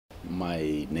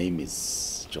My name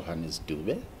is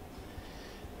Dube.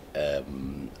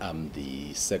 I'm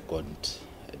the second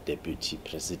deputy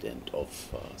president of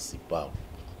Ceppwawu,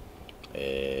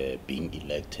 being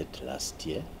elected last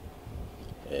year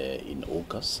in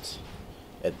August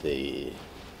at the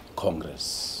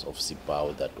Congress of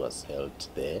Ceppwawu that was held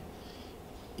there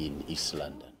in East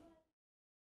London.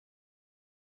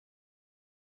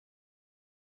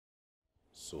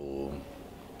 So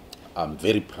I'm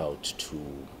very proud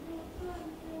to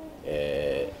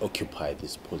occupy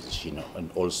this position, and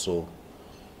also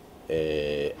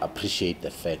appreciate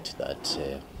the fact that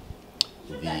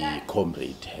the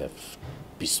comrade have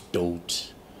bestowed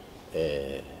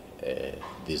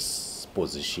this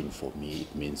position for me.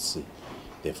 It means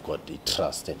they've got the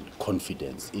trust and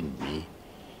confidence in me,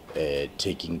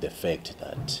 taking the fact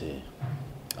that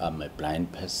I'm a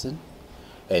blind person,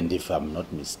 and if I'm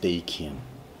not mistaken,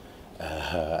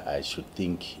 I should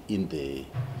think in the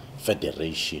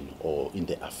federation or in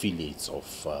the affiliates of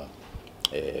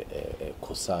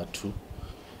COSATU,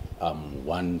 I'm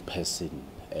one person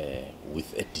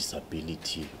with a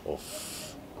disability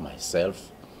of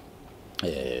myself,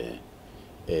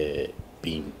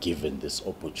 being given this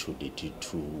opportunity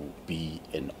to be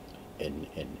a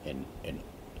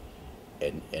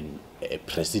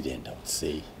president, I would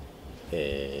say,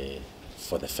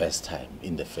 for the first time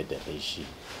in the federation,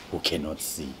 who cannot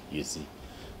see, you see.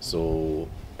 So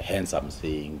hence I'm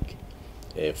saying,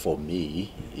 for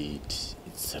me, it's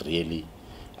really,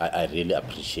 I really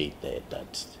appreciate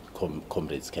that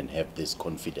comrades can have this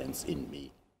confidence in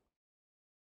me.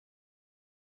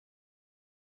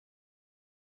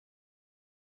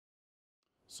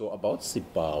 So about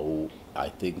Ceppwawu, I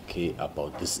think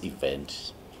about this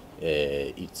event,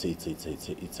 it's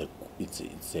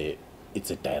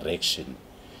a direction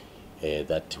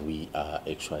that we are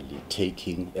actually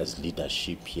taking as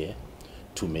leadership here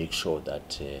to make sure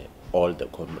that all the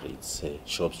comrades,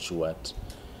 shop steward,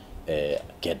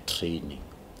 get training.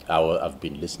 I've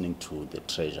been listening to the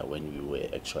treasurer when we were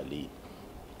actually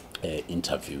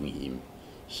interviewing him.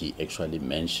 He actually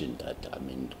mentioned that, I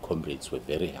mean, comrades were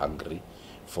very hungry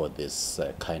for this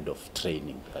kind of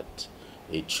training, that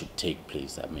it should take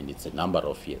place. I mean, it's a number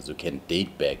of years. You can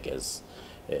date back as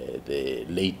the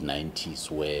late 90s,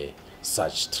 where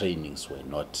such trainings were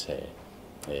not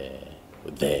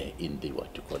there in the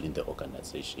in the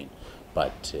organization.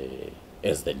 But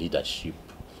as the leadership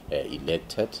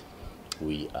elected,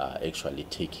 we are actually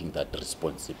taking that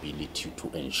responsibility to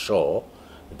ensure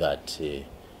that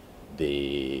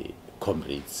the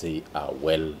comrades are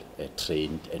well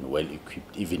trained and well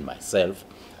equipped. Even myself,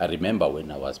 I remember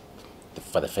when I was,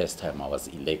 for the first time, I was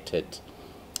elected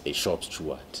a shop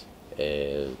steward.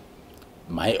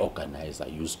 My organizer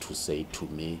used to say to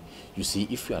me, you see,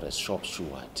 if you are a shop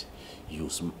steward,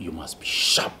 you must be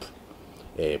sharp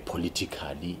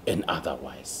politically and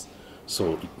otherwise.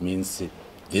 So it means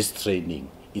this training,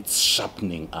 it's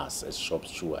sharpening us as shop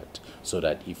steward, so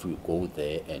that if we go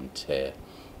there and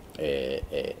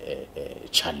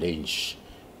challenge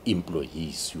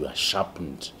employees, you are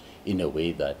sharpened in a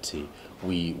way that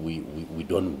we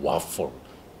don't waffle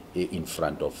in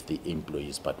front of the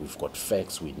employees, but we've got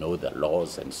facts, we know the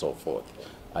laws and so forth.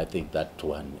 I think that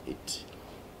one, it's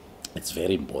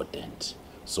very important.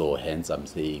 So hence I'm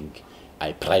saying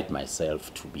I pride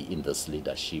myself to be in this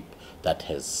leadership that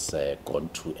has gone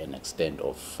to an extent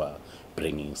of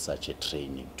bringing such a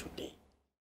training today.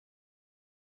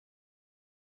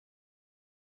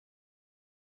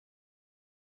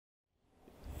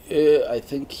 I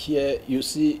think here, you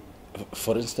see,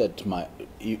 for instance,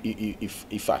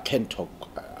 if I can talk,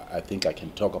 I think I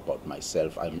can talk about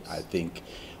myself. I think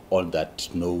on that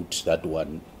note, that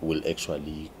one will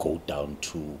actually go down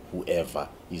to whoever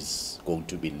is going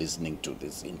to be listening to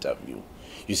this interview.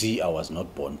 You see, I was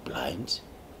not born blind.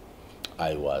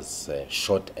 I was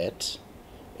shot at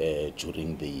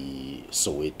during the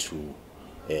Soweto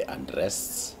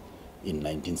unrests in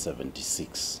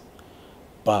 1976.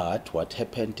 But what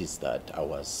happened is that I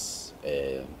was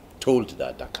told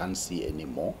that I can't see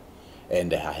anymore,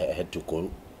 and I had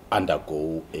to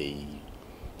undergo a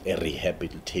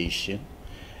rehabilitation.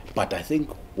 But I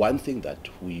think one thing that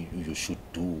you should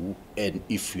do, and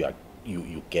if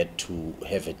you get to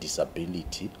have a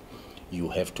disability, you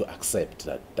have to accept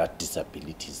that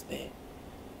disability is there.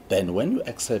 Then when you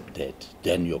accept that,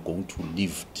 then you're going to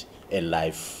live a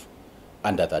life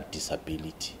under that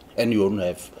disability, and you won't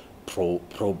have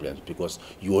problems, because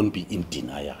you won't be in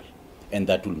denial, and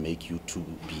that will make you to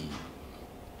be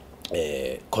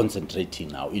concentrating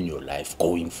now in your life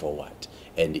going forward,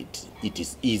 and it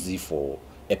is easy for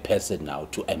a person now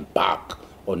to embark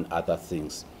on other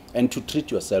things and to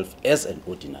treat yourself as an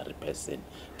ordinary person,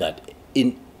 that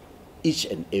in each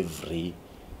and every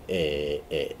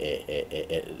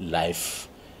life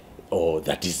or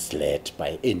that is led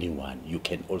by anyone, you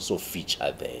can also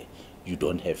feature there. You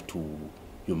don't have to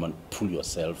pull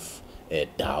yourself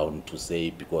down to say,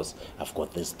 because I've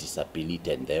got this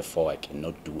disability and therefore I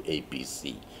cannot do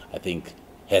ABC. I think,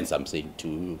 hence I'm saying to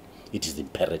you, it is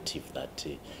imperative that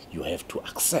you have to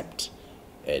accept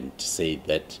and say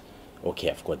that, okay,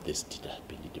 I've got this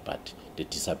disability, but the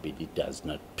disability does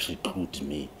not preclude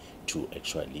me to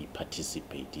actually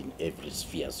participate in every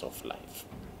spheres of life.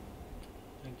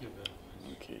 Thank you very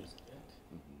much. Okay.